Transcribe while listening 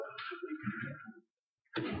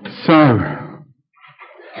So,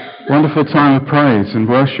 wonderful time of praise and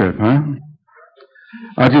worship, huh?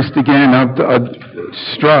 I'm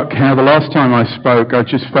struck how the last time I spoke, I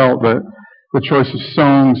just felt that the choice of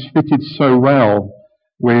songs fitted so well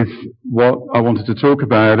with what I wanted to talk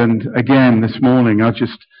about. And again, this morning, I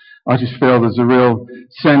just feel there's a real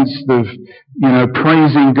sense of,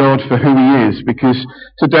 praising God for who He is, because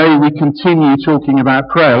today we continue talking about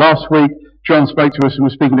prayer. Last week, John spoke to us and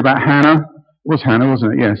was speaking about Hannah. It was Hannah,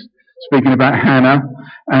 wasn't it? Yes. Speaking about Hannah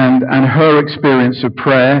and her experience of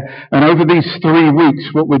prayer. And over these 3 weeks,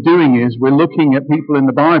 what we're doing is we're looking at people in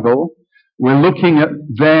the Bible. We're looking at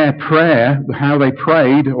their prayer, how they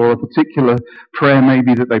prayed, or a particular prayer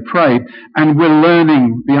maybe that they prayed. And we're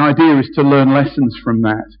learning, the idea is to learn lessons from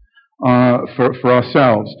that for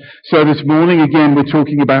ourselves. So this morning, again, we're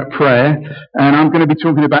talking about prayer. And I'm going to be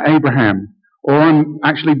talking about Abraham. Or I'm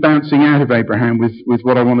actually bouncing out of Abraham with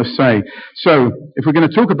what I want to say. So, if we're going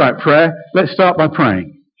to talk about prayer, let's start by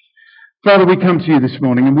praying. Father, we come to you this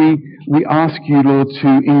morning and we ask you, Lord, to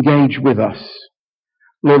engage with us.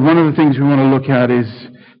 Lord, one of the things we want to look at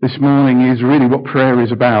this morning is really what prayer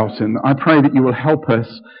is about. And I pray that you will help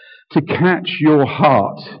us to catch your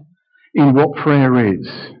heart in what prayer is.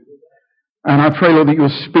 And I pray, Lord, that you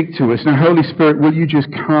will speak to us. Now, Holy Spirit, will you just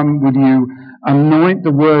come? Will you anoint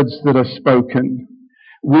the words that are spoken?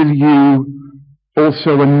 Will you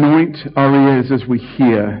also anoint our ears as we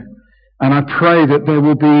hear? And I pray that there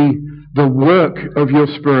will be the work of your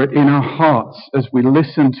Spirit in our hearts as we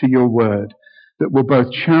listen to your word, that will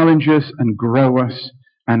both challenge us and grow us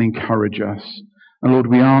and encourage us. And Lord,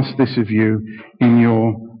 we ask this of you in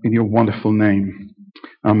your wonderful name.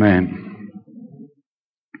 Amen.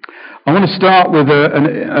 I want to start with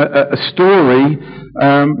a story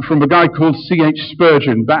from a guy called C.H.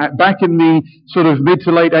 Spurgeon. Back in the sort of mid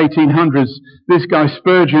to late 1800s, this guy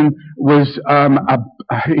Spurgeon was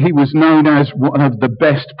he was known as one of the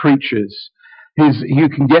best preachers. You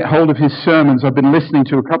can get hold of his sermons. I've been listening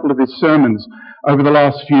to a couple of his sermons over the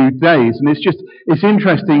last few days, and it's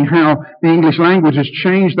interesting how the English language has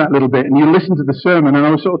changed that little bit. And you listen to the sermon, and I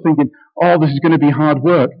was sort of thinking, this is going to be hard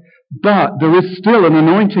work. But there is still an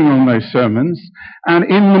anointing on those sermons, and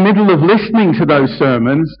in the middle of listening to those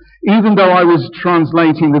sermons, even though I was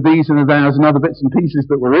translating the these and the thous and other bits and pieces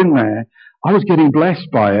that were in there, I was getting blessed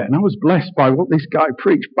by it, and I was blessed by what this guy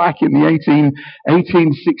preached back in the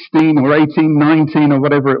 1816 or 1819 or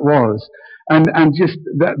whatever it was. And just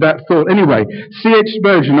that thought. Anyway, C.H.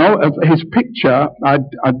 Spurgeon, his picture, I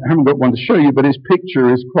haven't got one to show you, but his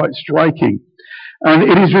picture is quite striking. And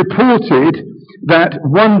it is reported that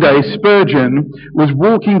one day Spurgeon was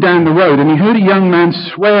walking down the road and he heard a young man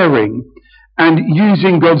swearing and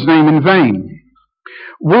using God's name in vain.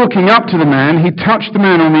 Walking up to the man, he touched the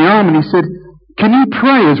man on the arm and he said, "Can you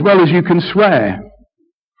pray as well as you can swear?"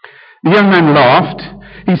 The young man laughed.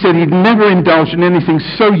 He said he'd never indulged in anything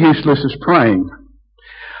so useless as praying.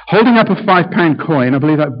 Holding up a £5 coin, I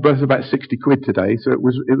believe that was about 60 quid today, so it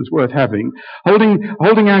was worth having.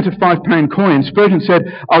 Holding out a £5 coin, Spurgeon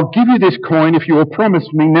said, "I'll give you this coin if you will promise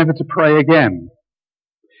me never to pray again."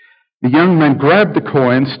 The young man grabbed the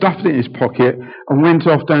coin, stuffed it in his pocket, and went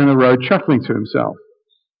off down the road chuckling to himself.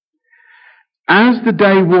 As the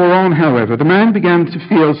day wore on, however, the man began to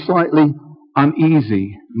feel slightly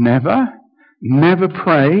uneasy. Never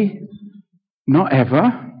pray, not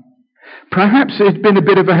ever. Perhaps it had been a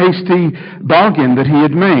bit of a hasty bargain that he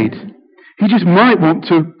had made. He just might want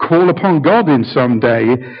to call upon God in some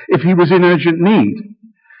day if he was in urgent need.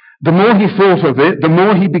 The more he thought of it, the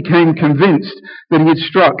more he became convinced that he had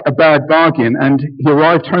struck a bad bargain, and he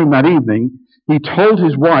arrived home that evening. He told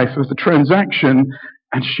his wife of the transaction,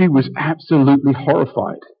 and she was absolutely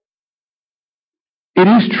horrified. "It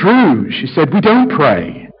is true," she said, "we don't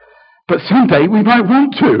pray, but someday we might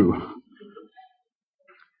want to."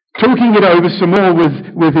 Talking it over some more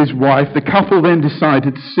with his wife, the couple then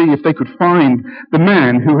decided to see if they could find the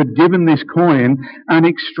man who had given this coin and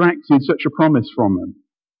extracted such a promise from them.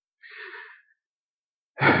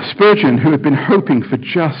 Spurgeon, who had been hoping for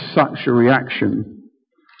just such a reaction,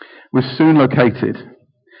 was soon located.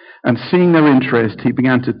 And seeing their interest, he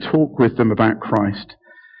began to talk with them about Christ.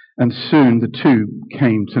 And soon the two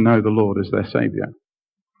came to know the Lord as their Saviour.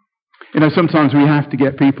 Sometimes we have to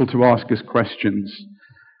get people to ask us questions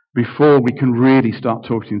before we can really start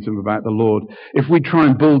talking to them about the Lord. If we try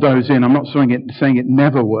and bulldoze in, I'm not saying it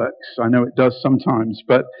never works. I know it does sometimes.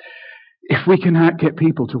 But if we can get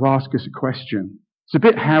people to ask us a question, it's a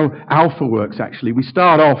bit how Alpha works, actually. We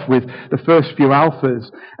start off with the first few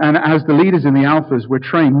Alphas, and as the leaders in the Alphas, we're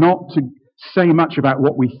trained not to say much about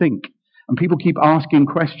what we think. and people keep asking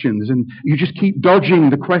questions, and you just keep dodging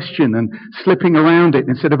the question and slipping around it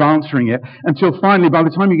instead of answering it, until finally, by the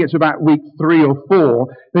time you get to about week 3 or 4,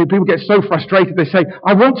 people get so frustrated they say,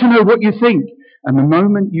 I want to know what you think. And the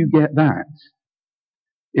moment you get that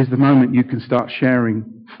is the moment you can start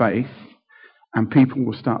sharing faith, and people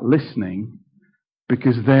will start listening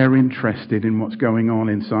because they're interested in what's going on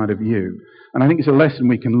inside of you. And I think it's a lesson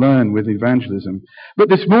we can learn with evangelism. But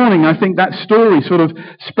this morning, I think that story sort of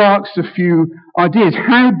sparks a few ideas.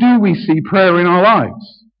 How do we see prayer in our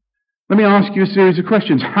lives? Let me ask you a series of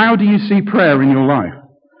questions. How do you see prayer in your life?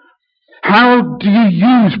 How do you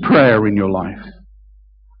use prayer in your life?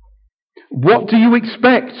 What do you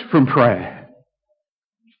expect from prayer?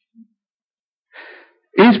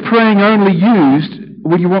 Is praying only used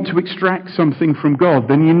when you want to extract something from God?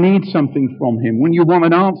 Then you need something from Him. When you want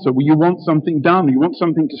an answer, when you want something done, you want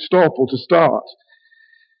something to stop or to start.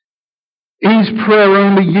 Is prayer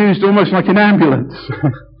only used almost like an ambulance?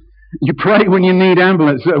 You pray when you need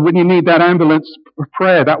ambulance, when you need that ambulance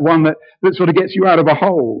prayer, that one that sort of gets you out of a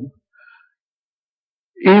hole.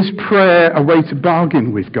 Is prayer a way to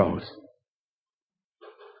bargain with God?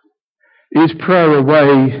 Is prayer a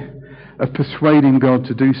way of persuading God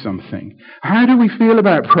to do something? How do we feel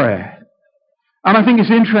about prayer? And I think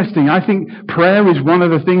it's interesting. I think prayer is one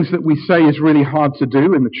of the things that we say is really hard to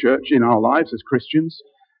do in the church, in our lives as Christians.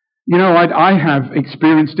 You know, I have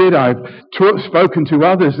experienced it. I've spoken to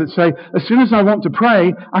others that say, as soon as I want to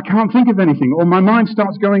pray, I can't think of anything, or my mind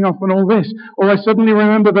starts going off on all this, or I suddenly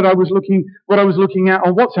remember that I was looking at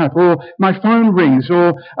on WhatsApp, or my phone rings,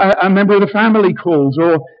 or a member of the family calls,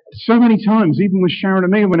 or so many times, even with Sharon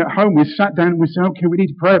and me, when at home we sat down and we said, okay, we need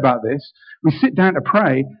to pray about this. We sit down to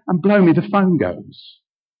pray, and blow me, the phone goes.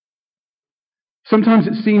 Sometimes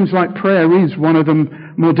it seems like prayer is one of the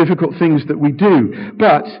more difficult things that we do.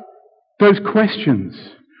 But those questions,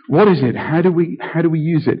 what is it? How do we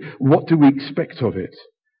use it? What do we expect of it?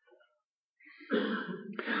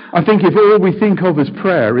 I think if all we think of as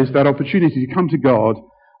prayer is that opportunity to come to God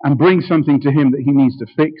and bring something to Him that He needs to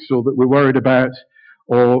fix or that we're worried about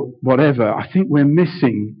or whatever, I think we're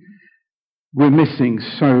missing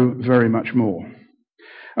so very much more.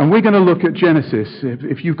 And we're going to look at Genesis.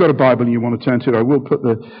 If you've got a Bible and you want to turn to it, I will put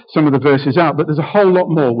some of the verses out, but there's a whole lot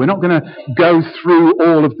more. We're not going to go through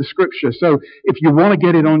all of the Scripture. So if you want to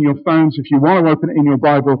get it on your phones, if you want to open it in your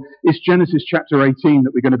Bible, it's Genesis chapter 18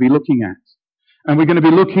 that we're going to be looking at. And we're going to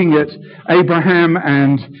be looking at Abraham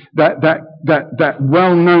and that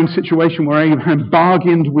well-known situation where Abraham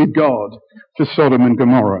bargained with God for Sodom and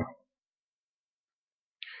Gomorrah.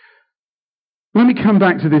 Let me come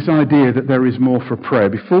back to this idea that there is more for prayer.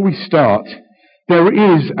 Before we start, there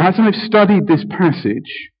is, as I've studied this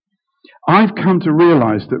passage, I've come to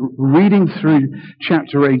realize that reading through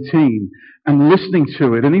chapter 18 and listening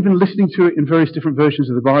to it, and even listening to it in various different versions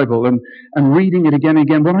of the Bible and reading it again and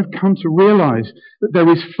again, what I've come to realize that there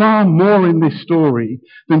is far more in this story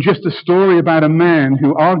than just a story about a man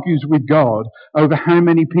who argues with God over how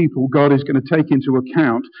many people God is going to take into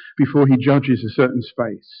account before He judges a certain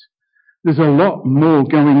space. There's a lot more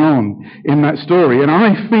going on in that story. And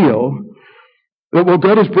I feel that what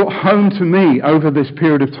God has brought home to me over this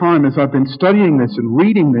period of time as I've been studying this and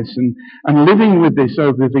reading this and living with this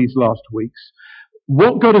over these last weeks,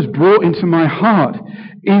 what God has brought into my heart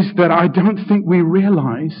is that I don't think we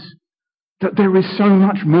realize that there is so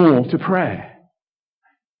much more to prayer.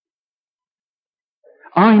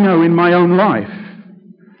 I know in my own life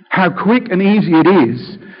how quick and easy it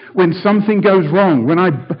is when something goes wrong, when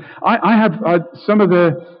I have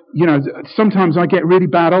sometimes I get really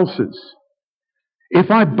bad ulcers.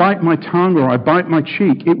 If I bite my tongue or I bite my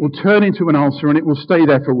cheek, it will turn into an ulcer and it will stay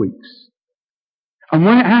there for weeks. And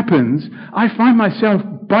when it happens, I find myself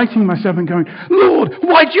biting myself and going, Lord,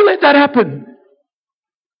 why did you let that happen?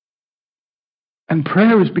 And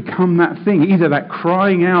prayer has become that thing, either that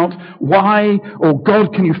crying out, why, or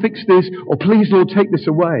God, can you fix this, or please, Lord, take this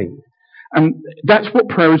away. And that's what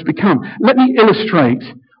prayer has become. Let me illustrate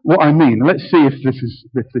what I mean. Let's see if this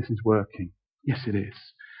is working. Yes, it is.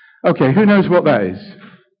 Okay, who knows what that is?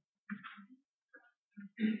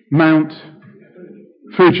 Mount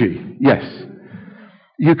Fuji. Yes.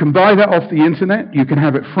 You can buy that off the internet. You can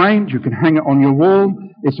have it framed. You can hang it on your wall.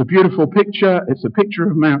 It's a beautiful picture. It's a picture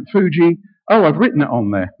of Mount Fuji. Oh, I've written it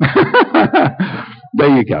on there.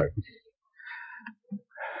 There you go.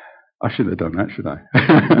 I shouldn't have done that, should I?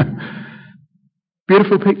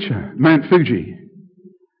 Beautiful picture, Mount Fuji.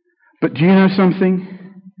 But do you know something?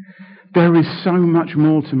 There is so much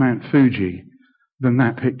more to Mount Fuji than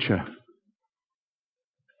that picture.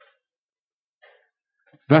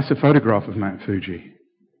 That's a photograph of Mount Fuji.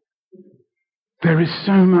 There is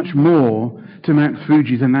so much more to Mount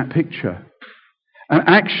Fuji than that picture. And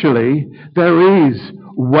actually, there is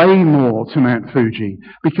way more to Mount Fuji,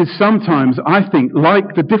 because sometimes I think,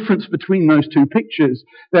 like the difference between those two pictures,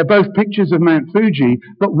 they're both pictures of Mount Fuji,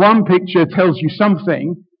 but one picture tells you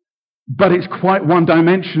something, but it's quite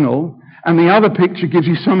one-dimensional, and the other picture gives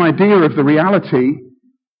you some idea of the reality.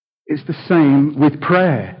 It's the same with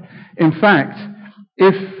prayer. In fact,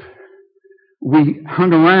 if we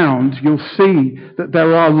hung around, you'll see that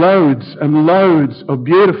there are loads and loads of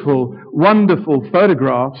beautiful, wonderful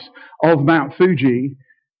photographs of Mount Fuji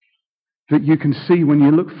that you can see when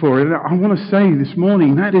you look for it. I want to say this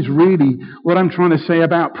morning, that is really what I'm trying to say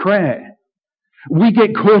about prayer. We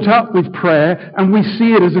get caught up with prayer and we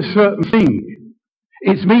see it as a certain thing.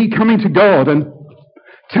 It's me coming to God and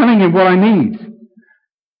telling Him what I need.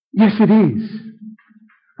 Yes, it is.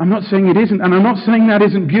 I'm not saying it isn't, and I'm not saying that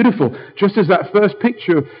isn't beautiful, just as that first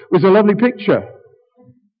picture was a lovely picture.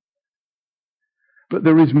 But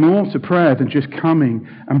there is more to prayer than just coming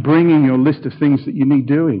and bringing your list of things that you need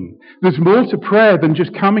doing. There's more to prayer than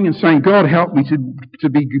just coming and saying, God, help me to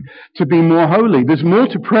be more holy. There's more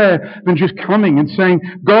to prayer than just coming and saying,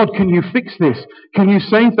 God, can you fix this? Can you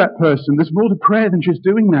save that person? There's more to prayer than just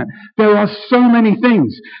doing that. There are so many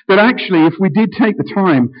things that actually, if we did take the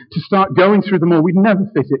time to start going through them all, we'd never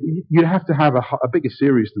fit it. You'd have to have a bigger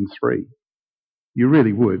series than 3. You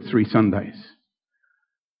really would, 3 Sundays.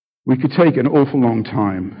 We could take an awful long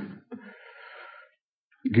time.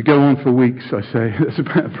 It could go on for weeks, I say. That's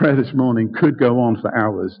about prayer this morning. Could go on for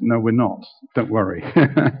hours. No, we're not. Don't worry.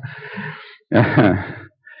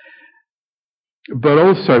 But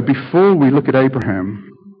also, before we look at Abraham,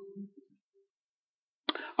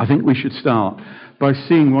 I think we should start by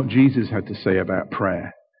seeing what Jesus had to say about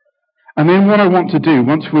prayer. And then what I want to do,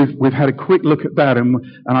 once we've had a quick look at that, and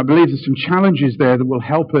I believe there's some challenges there that will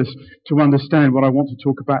help us to understand what I want to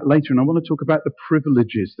talk about later. And I want to talk about the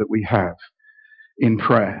privileges that we have in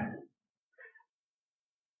prayer.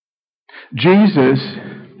 Jesus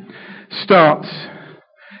starts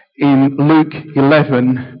in Luke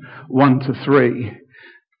 11, 1-3,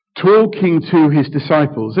 talking to his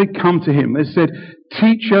disciples. They come to him. They said,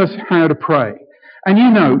 teach us how to pray. And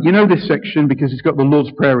you know this section because it's got the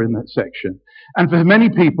Lord's Prayer in that section. And for many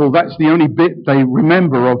people, that's the only bit they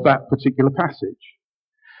remember of that particular passage.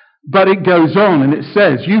 But it goes on and it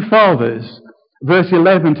says, you fathers, verse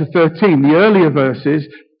 11-13, the earlier verses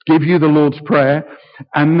give you the Lord's Prayer.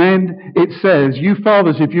 And then it says, you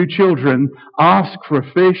fathers, if you children ask for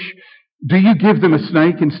a fish, do you give them a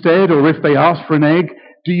snake instead? Or if they ask for an egg,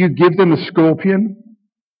 do you give them a scorpion?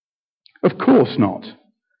 Of course not.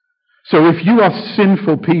 So if you are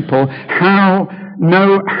sinful people, and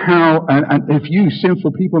if you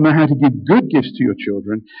sinful people know how to give good gifts to your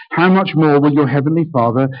children, how much more will your heavenly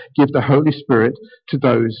Father give the Holy Spirit to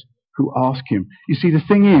those who ask Him? You see, the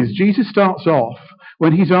thing is, Jesus starts off,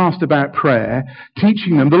 when He's asked about prayer,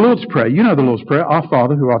 teaching them the Lord's Prayer. You know the Lord's Prayer, Our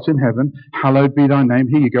Father who art in heaven, hallowed be thy name.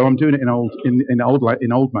 Here you go. I'm doing it in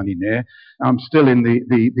old money near. I'm still in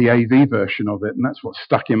the AV version of it, and that's what's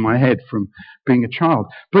stuck in my head from being a child.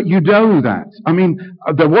 But you know that. I mean,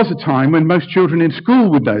 there was a time when most children in school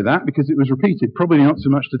would know that because it was repeated. Probably not so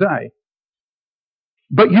much today.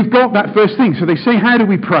 But you've got that first thing. So they say, how do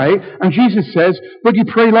we pray? And Jesus says, well, you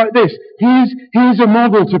pray like this. Here's a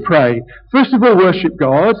model to pray. First of all, worship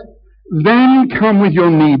God. Then come with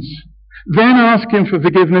your needs. Then ask Him for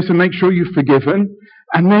forgiveness and make sure you've forgiven.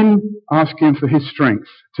 And then ask Him for His strength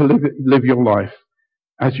to live your life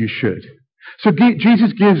as you should. So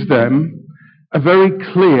Jesus gives them a very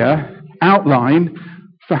clear outline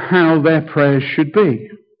for how their prayers should be.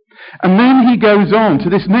 And then He goes on to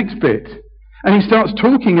this next bit. And He starts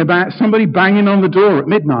talking about somebody banging on the door at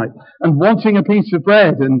midnight and wanting a piece of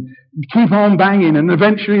bread and keep on banging. And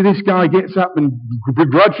eventually this guy gets up and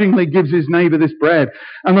begrudgingly gives his neighbor this bread.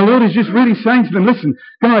 And the Lord is just really saying to them, listen,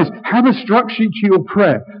 guys, have a structure to your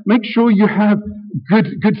prayer. Make sure you have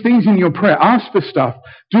good things in your prayer. Ask for stuff.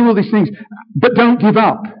 Do all these things. But don't give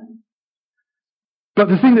up. But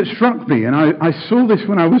the thing that struck me, and I saw this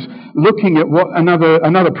when I was looking at what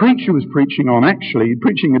another preacher was preaching on, actually,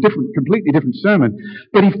 preaching a completely different sermon.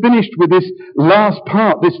 But he finished with this last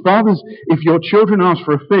part, this, fathers, if your children ask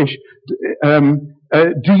for a fish,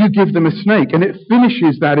 do you give them a snake? And it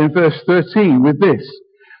finishes that in verse 13 with this.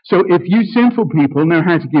 So if you sinful people know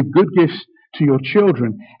how to give good gifts to your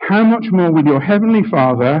children, how much more will your heavenly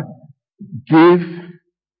Father give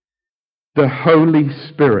the Holy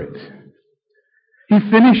Spirit? He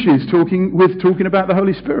finishes talking about the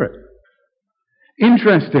Holy Spirit.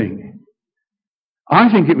 Interesting. I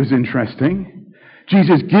think it was interesting.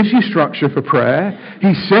 Jesus gives you structure for prayer.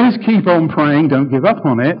 He says keep on praying, don't give up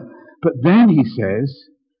on it. But then he says,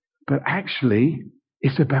 but actually,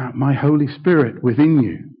 it's about my Holy Spirit within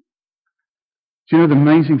you. Do you know the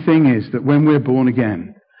amazing thing is that when we're born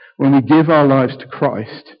again, when we give our lives to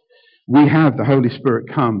Christ, we have the Holy Spirit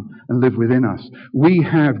come and live within us. We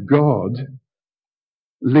have God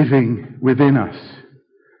living within us.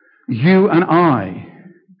 You and I,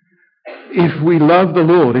 if we love the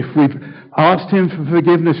Lord, if we've asked Him for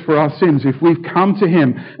forgiveness for our sins, if we've come to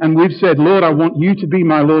Him and we've said, Lord, I want you to be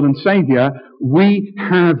my Lord and Saviour, we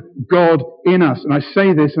have God in us. And I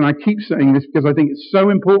say this, and I keep saying this because I think it's so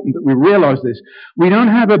important that we realise this. We don't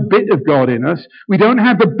have a bit of God in us. We don't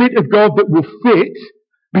have the bit of God that will fit,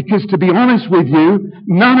 because to be honest with you,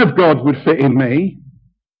 none of God would fit in me.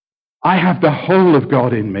 I have the whole of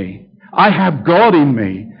God in me. I have God in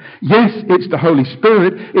me. Yes, it's the Holy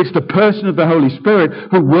Spirit. It's the person of the Holy Spirit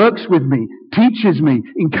who works with me, teaches me,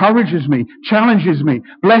 encourages me, challenges me,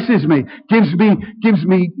 blesses me, gives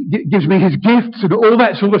me His gifts and all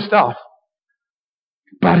that sort of stuff.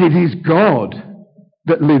 But it is God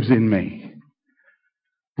that lives in me.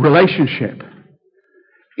 Relationship.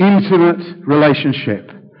 Intimate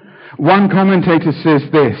relationship. One commentator says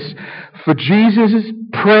this: for Jesus,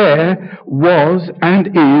 prayer was and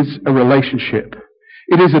is a relationship.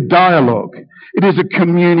 It is a dialogue. It is a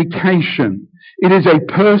communication. It is a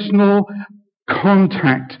personal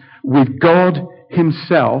contact with God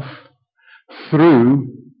Himself through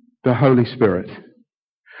the Holy Spirit.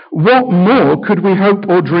 What more could we hope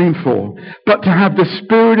or dream for but to have the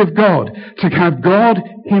Spirit of God, to have God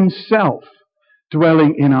Himself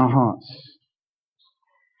dwelling in our hearts?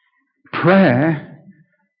 Prayer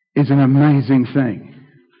is an amazing thing,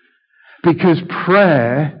 because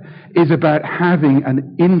prayer is about having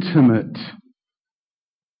an intimate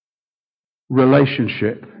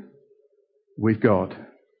relationship with God.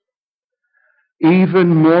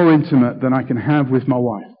 Even more intimate than I can have with my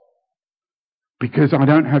wife, because I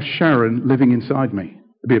don't have Sharon living inside me.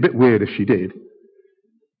 It'd be a bit weird if she did.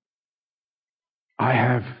 I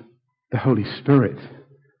have the Holy Spirit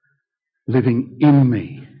living in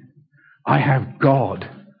me. I have God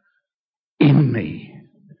in me.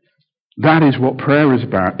 That is what prayer is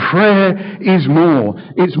about. Prayer is more.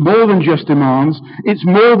 It's more than just demands. It's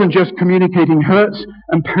more than just communicating hurts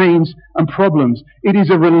and pains and problems. It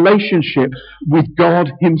is a relationship with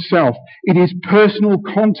God Himself. It is personal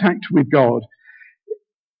contact with God.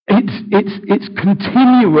 It's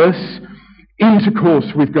continuous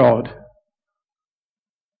intercourse with God.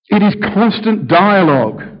 It is constant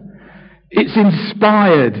dialogue. It's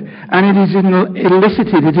inspired, and it is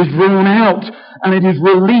elicited, it is drawn out, and it is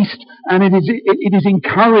released, and it is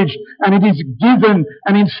encouraged, and it is given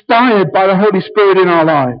and inspired by the Holy Spirit in our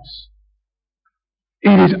lives.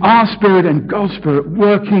 It is our spirit and God's Spirit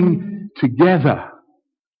working together,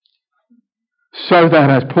 so that,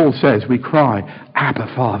 as Paul says, we cry,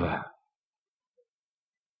 Abba, Father.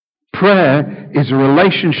 Prayer is a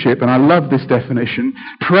relationship, and I love this definition.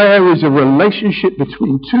 Prayer is a relationship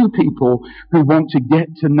between two people who want to get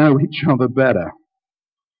to know each other better.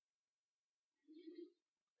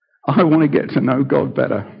 I want to get to know God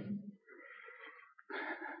better.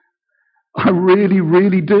 I really,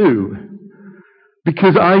 really do.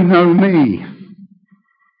 Because I know me.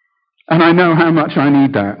 And I know how much I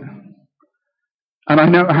need that. And I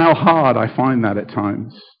know how hard I find that at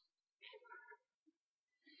times.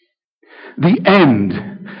 The end,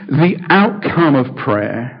 the outcome of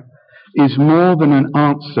prayer is more than an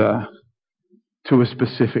answer to a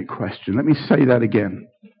specific question. Let me say that again,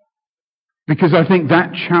 because I think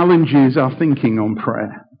that challenges our thinking on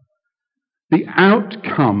prayer. The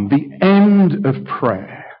outcome, the end of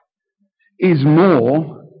prayer, is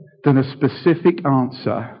more than a specific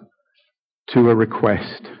answer to a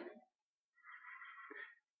request.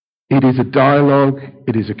 It is a dialogue,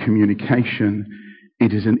 it is a communication,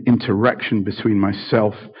 it is an interaction between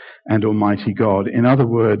myself and Almighty God. In other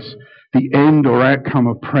words, the end or outcome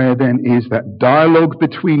of prayer then is that dialogue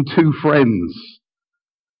between two friends.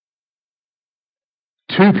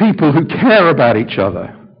 Two people who care about each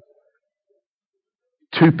other.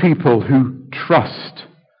 Two people who trust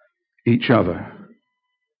each other.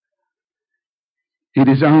 It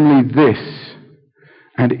is only this,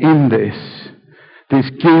 and in this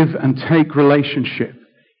give and take relationship.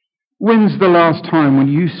 When's the last time when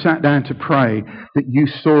you sat down to pray that you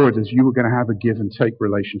saw it as you were going to have a give and take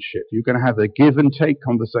relationship? You're going to have a give and take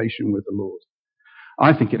conversation with the Lord.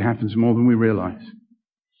 I think it happens more than we realize.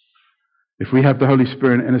 If we have the Holy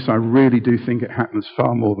Spirit in us, I really do think it happens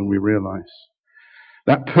far more than we realize.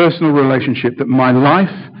 That personal relationship, that my life,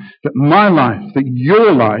 that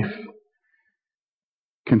your life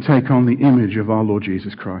can take on the image of our Lord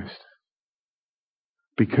Jesus Christ.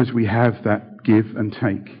 Because we have that give and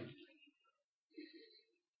take.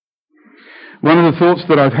 One of the thoughts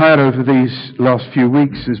that I've had over these last few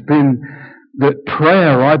weeks has been that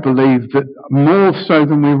prayer, I believe, that more so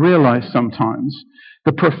than we realize sometimes,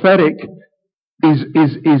 the prophetic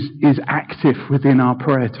is active within our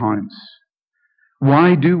prayer times.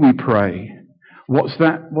 Why do we pray? What's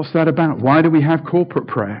that about? Why do we have corporate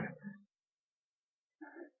prayer?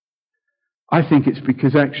 I think it's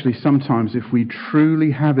because actually sometimes if we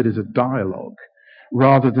truly have it as a dialogue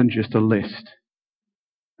rather than just a list.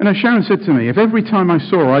 And as Sharon said to me, if every time I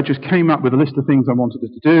saw her I just came up with a list of things I wanted her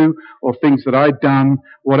to do or things that I'd done,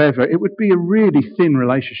 whatever, it would be a really thin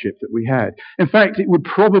relationship that we had. In fact, it would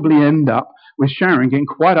probably end up with Sharon getting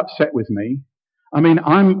quite upset with me. I mean,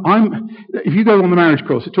 if you go on the marriage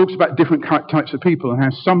course, it talks about different types of people and how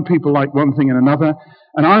some people like one thing and another.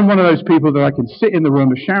 And I'm one of those people that I can sit in the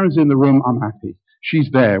room. If Sharon's in the room, I'm happy. She's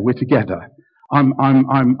there. We're together. I'm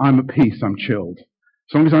at peace. I'm chilled.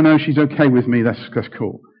 As long as I know she's okay with me, that's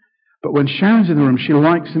cool. But when Sharon's in the room, she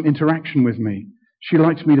likes some interaction with me. She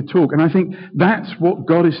likes me to talk. And I think that's what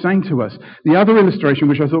God is saying to us. The other illustration,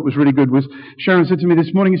 which I thought was really good, was Sharon said to me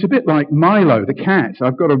this morning, it's a bit like Milo, the cat.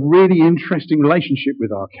 I've got a really interesting relationship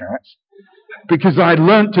with our cat because I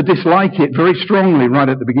learnt to dislike it very strongly right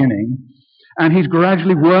at the beginning. And he's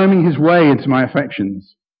gradually worming his way into my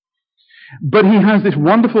affections. But he has this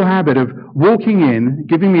wonderful habit of walking in,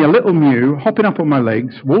 giving me a little mew, hopping up on my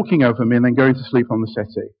legs, walking over me, and then going to sleep on the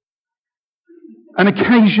settee. And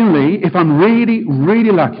occasionally, if I'm really,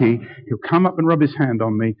 really lucky, he'll come up and rub his hand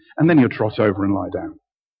on me, and then he'll trot over and lie down.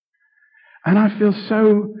 And I feel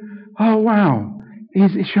so, oh wow,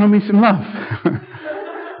 he's showing me some love.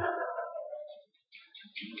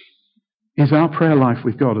 Is our prayer life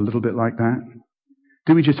with God a little bit like that?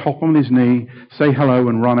 Do we just hop on his knee, say hello,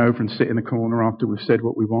 and run over and sit in the corner after we've said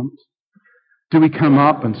what we want? Do we come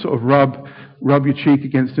up and sort of rub your cheek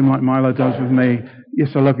against him like Milo does with me?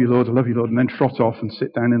 Yes, I love you, Lord, and then trot off and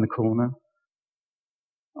sit down in the corner?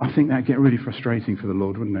 I think that'd get really frustrating for the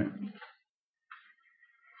Lord, wouldn't it?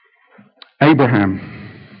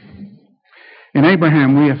 Abraham. In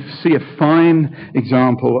Abraham, we see a fine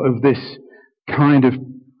example of this kind of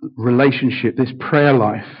relationship, this prayer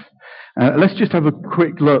life. Let's just have a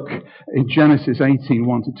quick look in Genesis 18,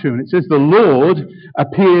 1-2. And it says, the Lord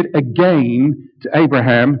appeared again to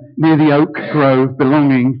Abraham near the oak grove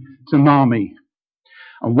belonging to Mamre.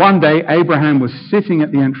 And one day, Abraham was sitting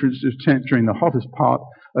at the entrance of his tent during the hottest part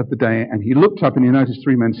of the day, and he looked up and he noticed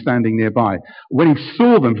 3 men standing nearby. When he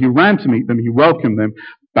saw them, he ran to meet them, he welcomed them,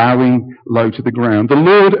 bowing low to the ground. The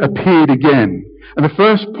Lord appeared again. And the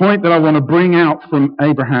first point that I want to bring out from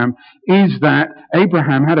Abraham is that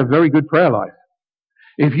Abraham had a very good prayer life.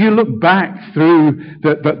 If you look back through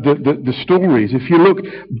the stories, if you look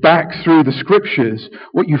back through the scriptures,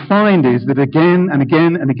 what you find is that again and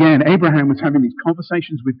again and again, Abraham was having these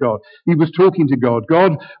conversations with God. He was talking to God.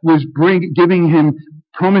 God was giving him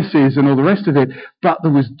promises and all the rest of it, but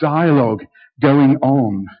there was dialogue going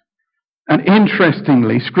on. And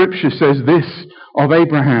interestingly, Scripture says this of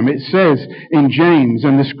Abraham. It says in James,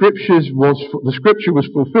 and the Scripture was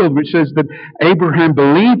fulfilled, which says that Abraham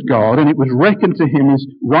believed God, and it was reckoned to him as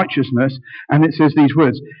righteousness. And it says these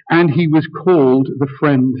words, and he was called the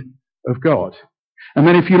friend of God. And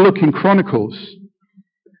then if you look in Chronicles,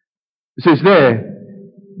 it says there,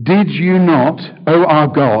 did you not, O our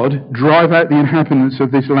God, drive out the inhabitants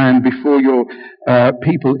of this land before your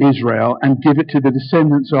people Israel and give it to the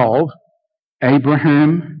descendants of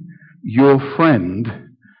Abraham, your friend,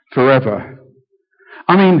 forever?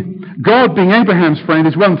 I mean, God being Abraham's friend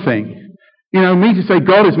is one thing. You know, me to say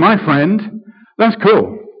God is my friend, that's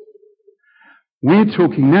cool. We're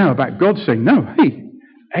talking now about God saying, no, hey,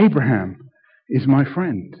 Abraham is my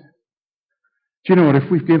friend. Do you know what? If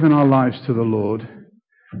we've given our lives to the Lord,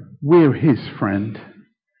 we're his friend.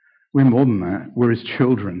 We're more than that. We're his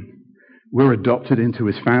children. We're adopted into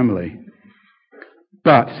his family.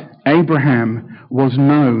 But Abraham was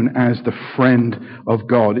known as the friend of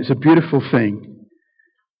God. It's a beautiful thing.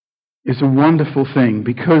 It's a wonderful thing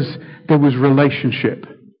because there was relationship.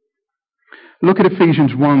 Look at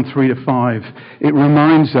Ephesians 1, 3-5. It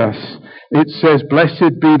reminds us, it says,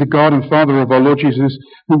 blessed be the God and Father of our Lord Jesus,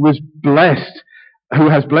 who has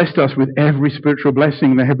blessed us with every spiritual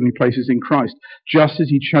blessing in the heavenly places in Christ, just as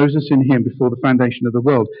he chose us in him before the foundation of the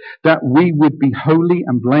world, that we would be holy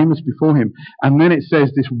and blameless before him. And then it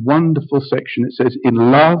says this wonderful section, it says, in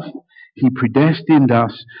love he predestined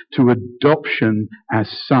us to adoption as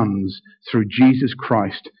sons through Jesus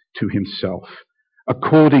Christ to himself.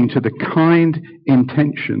 according to the kind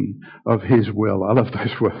intention of his will. I love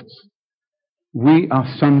those words. We are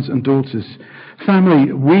sons and daughters.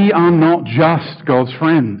 Family, we are not just God's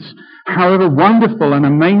friends. However wonderful and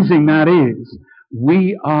amazing that is,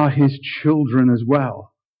 we are his children as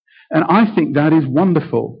well. And I think that is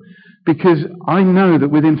wonderful, because I know that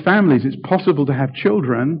within families it's possible to have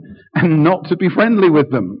children and not to be friendly with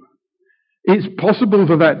them. It's possible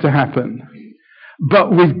for that to happen.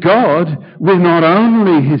 But with God, we're not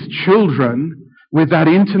only his children, with that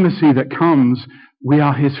intimacy that comes, we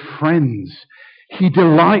are his friends. He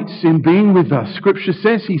delights in being with us. Scripture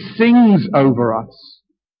says he sings over us,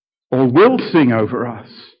 or will sing over us.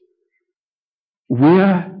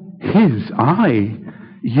 We're his.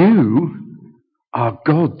 You are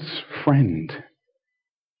God's friend.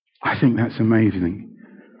 I think that's amazing.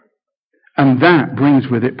 And that brings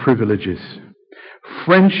with it privileges.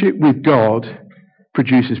 Friendship with God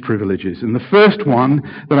produces privileges. And the first one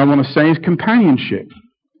that I want to say is companionship.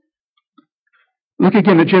 Look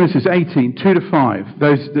again at Genesis 18, 2-5.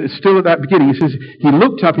 Those still at that beginning. It says, he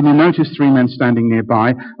looked up and he noticed 3 men standing nearby.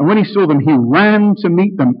 And when he saw them, he ran to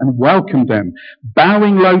meet them and welcomed them,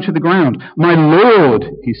 bowing low to the ground. My Lord,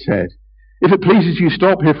 he said, if it pleases you,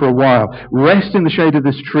 stop here for a while. Rest in the shade of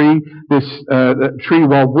this tree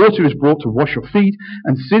while water is brought to wash your feet.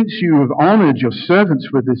 And since you have honored your servants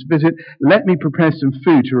with this visit, let me prepare some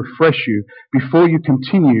food to refresh you before you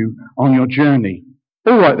continue on your journey.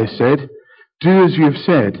 All right, they said. Do as you have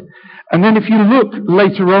said. And then if you look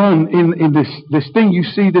later on in this thing, you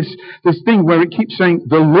see this thing where it keeps saying,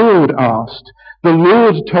 the Lord asked. The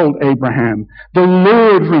Lord told Abraham. The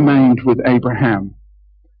Lord remained with Abraham.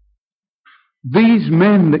 These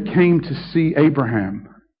men that came to see Abraham,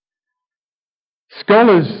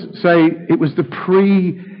 scholars say it was the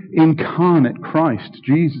pre-incarnate Christ,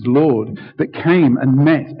 Jesus Lord, that came and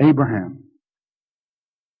met Abraham.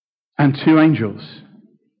 And 2 angels.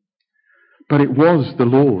 But it was the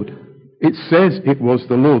Lord. It says it was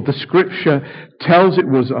the Lord. The scripture tells it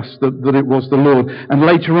was us, that it was the Lord. And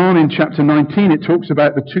later on in chapter 19, it talks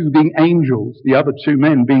about the 2 being angels, the other 2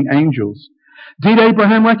 men being angels. Did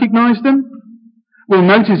Abraham recognize them? Well,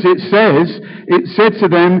 notice it said to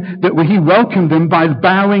them that he welcomed them by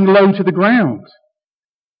bowing low to the ground.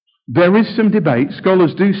 There is some debate.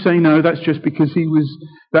 Scholars do say no, that's just because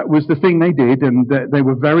that was the thing they did, and they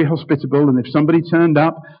were very hospitable, and if somebody turned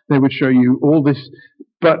up, they would show you all this.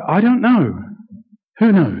 But I don't know.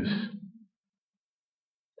 Who knows?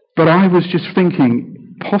 But I was just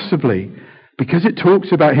thinking, possibly, because it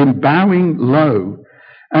talks about him bowing low,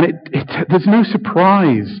 and there's no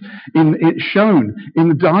surprise in it shown in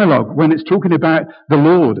the dialogue when it's talking about the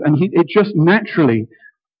Lord, and it just naturally,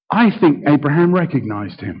 I think Abraham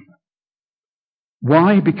recognized him.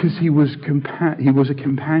 Why? Because he was a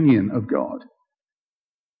companion of God.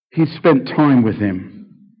 He spent time with him.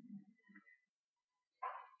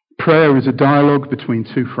 Prayer is a dialogue between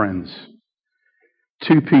 2 friends,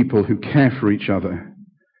 2 people who care for each other,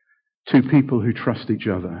 2 people who trust each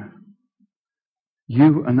other.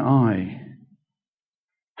 You and I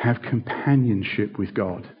have companionship with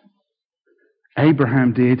God.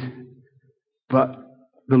 Abraham did, but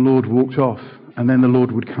the Lord walked off, and then the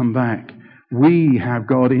Lord would come back. We have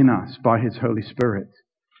God in us by his Holy Spirit.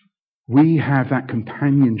 We have that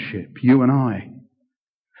companionship, you and I.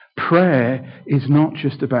 Prayer is not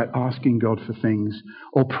just about asking God for things,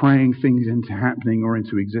 or praying things into happening or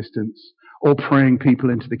into existence, or praying people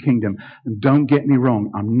into the kingdom. And don't get me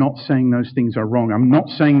wrong, I'm not saying those things are wrong. I'm not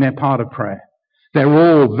saying they're part of prayer. They're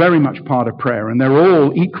all very much part of prayer, and they're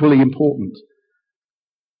all equally important.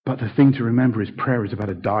 But the thing to remember is prayer is about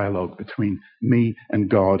a dialogue between me and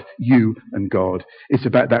God, you and God. It's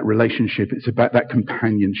about that relationship. It's about that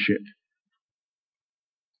companionship.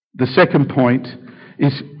 The second point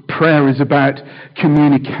is prayer is about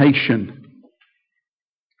communication.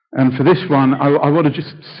 And for this one, I want to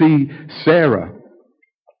just see Sarah.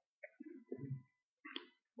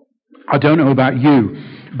 I don't know about you,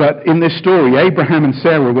 but in this story, Abraham and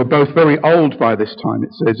Sarah were both very old by this time, it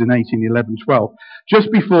says in 18:11-12.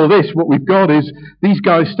 Just before this, what we've got is these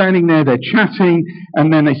guys standing there, they're chatting,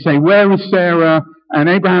 and then they say, where is Sarah? And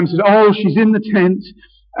Abraham says, oh, she's in the tent.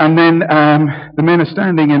 And then the men are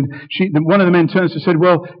standing, and one of the men turns and said,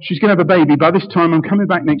 well, she's going to have a baby. By this time, I'm coming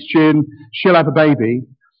back next year, and she'll have a baby.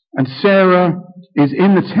 And Sarah is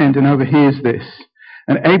in the tent and overhears this.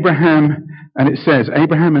 And it says,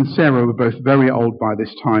 Abraham and Sarah were both very old by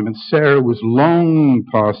this time, and Sarah was long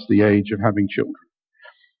past the age of having children.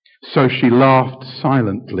 So she laughed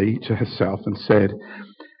silently to herself and said,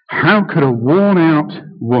 how could a worn-out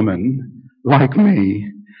woman like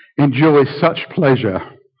me enjoy such pleasure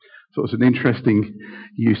So it's an interesting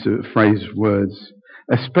use of phrase words,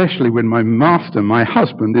 especially when my master, my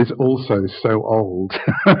husband, is also so old.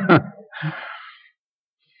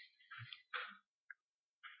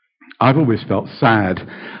 I've always felt sad.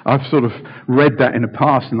 I've sort of read that in the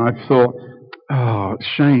past and I've thought, oh,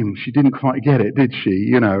 shame, she didn't quite get it, did she?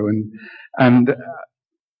 You know, and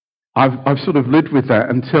I've sort of lived with that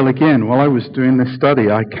until, again, while I was doing this study,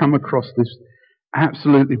 I come across this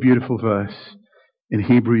absolutely beautiful verse in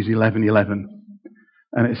Hebrews 11:11.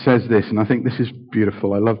 And it says this, and I think this is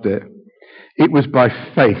beautiful. I loved it. It was by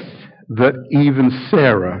faith that even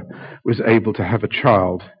Sarah was able to have a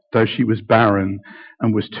child, though she was barren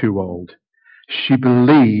and was too old. She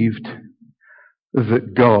believed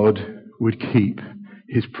that God would keep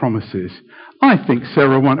his promises. I think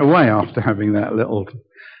Sarah went away after having that little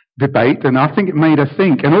debate, and I think it made her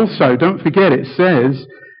think. And also, don't forget, it says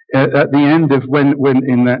at the end of when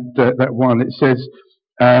in that one, it says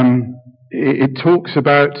it talks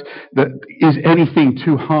about that is anything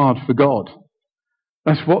too hard for God?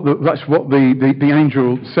 That's what the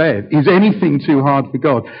angel said. Is anything too hard for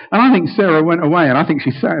God? And I think Sarah went away, and I think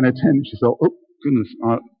she sat in her tent and she thought, oh goodness,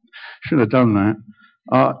 I should have done that.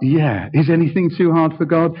 Yeah, is anything too hard for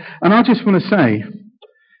God? And I just want to say,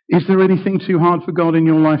 is there anything too hard for God in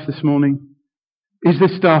your life this morning? Is there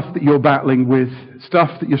stuff that you're battling with,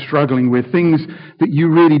 stuff that you're struggling with, things that you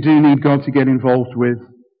really do need God to get involved with?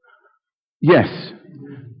 Yes,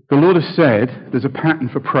 the Lord has said there's a pattern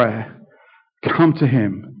for prayer. Come to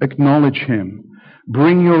him, acknowledge him,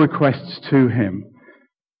 bring your requests to him.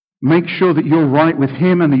 Make sure that you're right with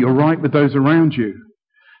him and that you're right with those around you.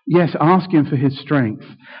 Yes, ask him for his strength.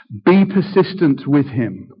 Be persistent with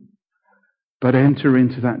him, but enter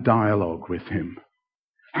into that dialogue with him.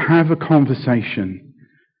 Have a conversation.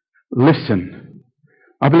 Listen.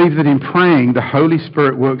 I believe that in praying, the Holy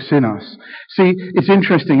Spirit works in us. See, it's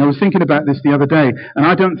interesting. I was thinking about this the other day, and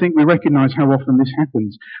I don't think we recognize how often this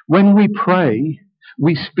happens. When we pray,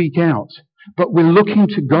 we speak out. But we're looking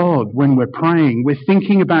to God when we're praying. We're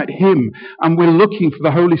thinking about him, and we're looking for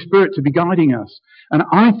the Holy Spirit to be guiding us. And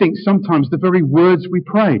I think sometimes the very words we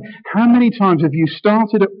pray. How many times have you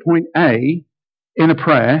started at point A in a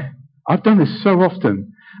prayer? I've done this so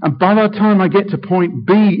often. And by the time I get to point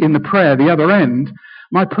B in the prayer, the other end,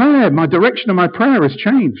 my direction of my prayer has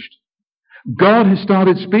changed. God has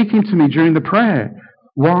started speaking to me during the prayer.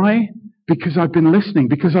 Why? Because I've been listening,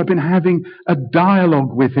 because I've been having a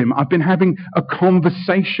dialogue with him. I've been having a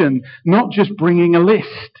conversation, not just bringing a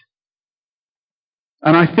list.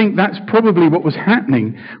 And I think that's probably what was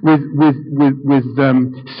happening with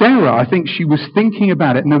Sarah. I think she was thinking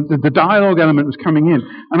about it, and the dialogue element was coming in.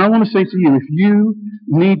 And I want to say to you, if you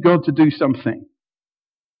need God to do something,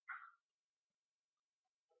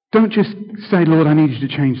 don't just say, Lord, I need you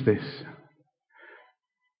to change this.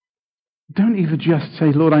 Don't even just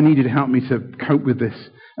say, Lord, I need you to help me to cope with this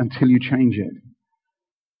until you change it.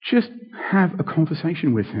 Just have a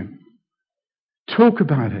conversation with him. Talk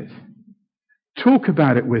about it. Talk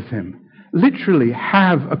about it with him. Literally,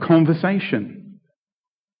 have a conversation.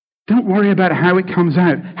 Don't worry about how it comes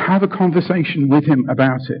out. Have a conversation with him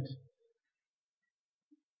about it.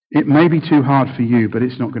 It may be too hard for you, but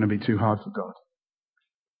it's not going to be too hard for God.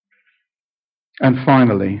 And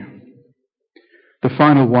finally, the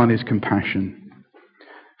final one is compassion.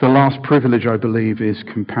 The last privilege, I believe, is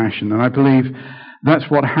compassion. And I believe that's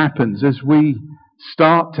what happens as we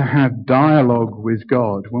start to have dialogue with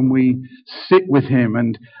God, when we sit with him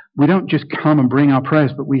and we don't just come and bring our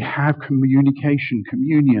prayers, but we have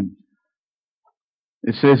communion.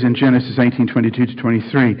 It says in Genesis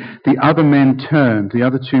 18:22-23, the other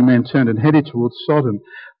two men turned and headed towards Sodom,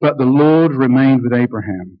 but the Lord remained with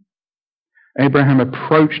Abraham. Abraham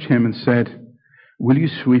approached him and said, will you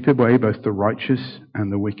sweep away both the righteous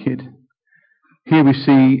and the wicked? Here we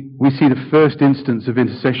see the first instance of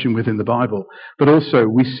intercession within the Bible, but also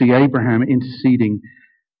we see Abraham interceding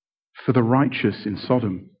for the righteous in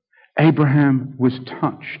Sodom. Abraham was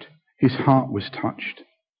touched. His heart was touched.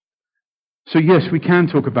 So yes, we can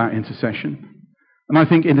talk about intercession. And I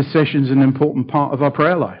think intercession is an important part of our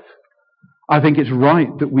prayer life. I think it's right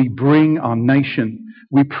that we bring our nation.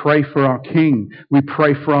 We pray for our king. We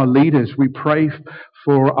pray for our leaders. We pray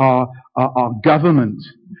for our government.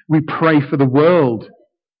 We pray for the world.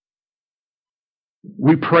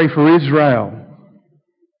 We pray for Israel.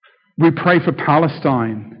 We pray for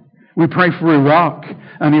Palestine. We pray for Iraq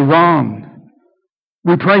and Iran.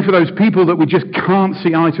 We pray for those people that we just can't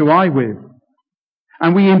see eye to eye with.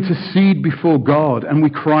 And we intercede before God and we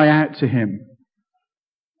cry out to him.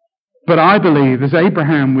 But I believe as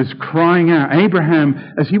Abraham was crying out, Abraham,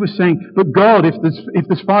 as he was saying, but God, if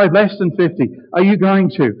there's 5 less than 50, are you going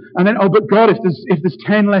to? And then, oh, but God, if there's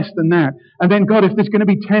 10 less than that. And then, God, if there's going to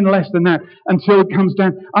be 10 less than that, until it comes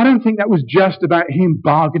down. I don't think that was just about him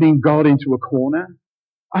bargaining God into a corner.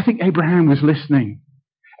 I think Abraham was listening.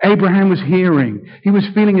 Abraham was hearing. He was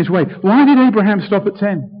feeling his way. Why did Abraham stop at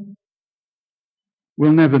 10?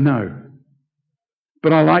 We'll never know.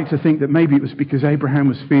 But I like to think that maybe it was because Abraham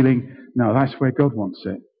was feeling, no, that's where God wants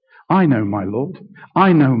it. I know my Lord.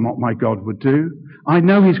 I know what my God would do. I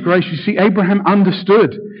know His grace. You see, Abraham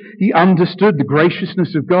understood. He understood the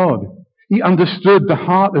graciousness of God. He understood the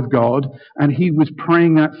heart of God, and he was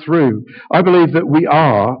praying that through. I believe that we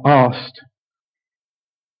are asked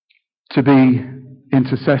to be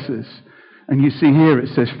intercessors. And you see here it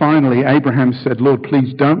says, finally, Abraham said, Lord,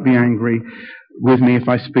 please don't be angry with me if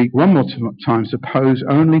I speak one more time. Suppose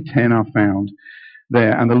only 10 are found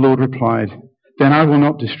there. And the Lord replied, then I will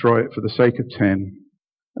not destroy it for the sake of 10.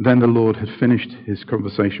 And then the Lord had finished his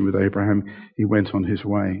conversation with Abraham. He went on his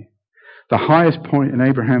way. The highest point in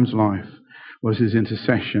Abraham's life was his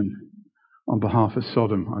intercession on behalf of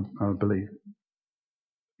Sodom, I believe.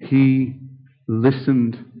 He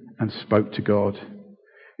listened and spoke to God.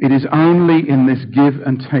 It is only in this give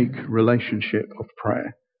and take relationship of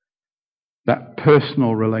prayer, that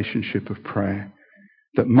personal relationship of prayer,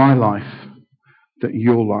 that my life, that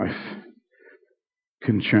your life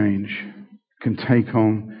can change, can take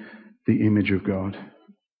on the image of God.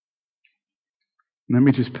 Let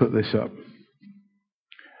me just put this up.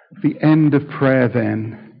 The end of prayer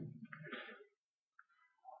then,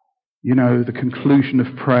 you know, the conclusion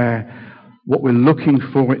of prayer, what we're looking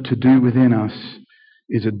for it to do within us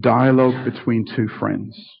is a dialogue between two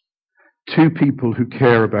friends, two people who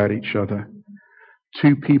care about each other,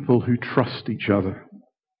 two people who trust each other.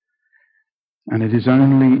 And it is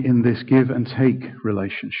only in this give and take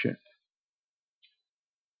relationship,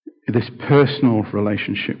 this personal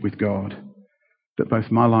relationship with God, that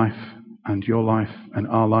both my life and your life and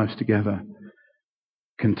our lives together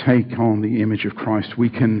can take on the image of Christ. We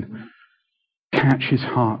can catch his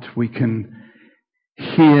heart. We can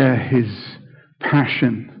hear his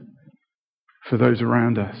passion for those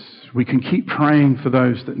around us. We can keep praying for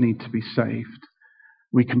those that need to be saved.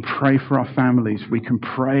 We can pray for our families. We can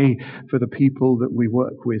pray for the people that we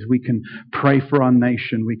work with. We can pray for our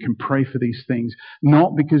nation. We can pray for these things,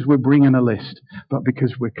 not because we're bringing a list, but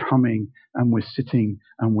because we're coming and we're sitting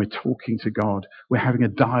and we're talking to God. We're having a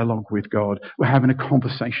dialogue with God. We're having a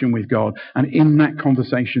conversation with God. And in that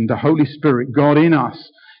conversation, the Holy Spirit, God in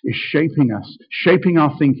us, is shaping us, shaping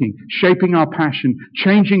our thinking, shaping our passion,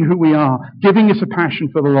 changing who we are, giving us a passion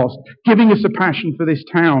for the lost, giving us a passion for this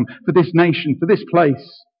town, for this nation, for this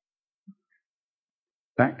place.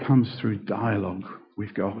 That comes through dialogue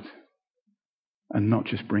with God and not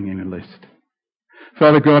just bringing a list.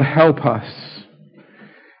 Father God, help us.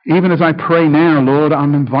 Even as I pray now, Lord,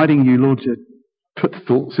 I'm inviting you, Lord, to put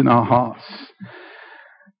thoughts in our hearts.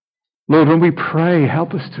 Lord, when we pray,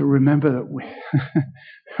 help us to remember that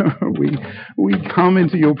we come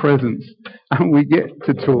into your presence and we get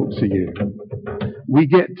to talk to you. We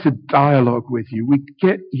get to dialogue with you.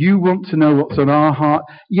 You want to know what's on our heart.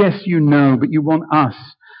 Yes, you know, but you want us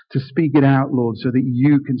to speak it out, Lord, so that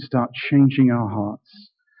you can start changing our hearts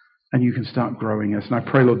and you can start growing us. And I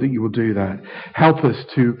pray, Lord, that you will do that. Help us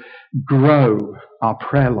to grow our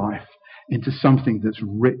prayer life into something that's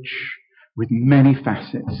rich with many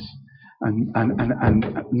facets. And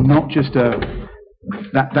not just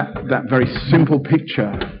that very simple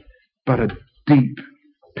picture, but a deep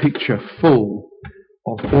picture full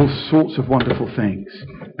of all sorts of wonderful things,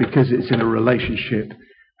 because it's in a relationship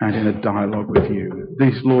and in a dialogue with you.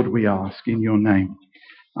 This, Lord, we ask in your name.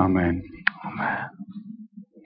 Amen. Amen.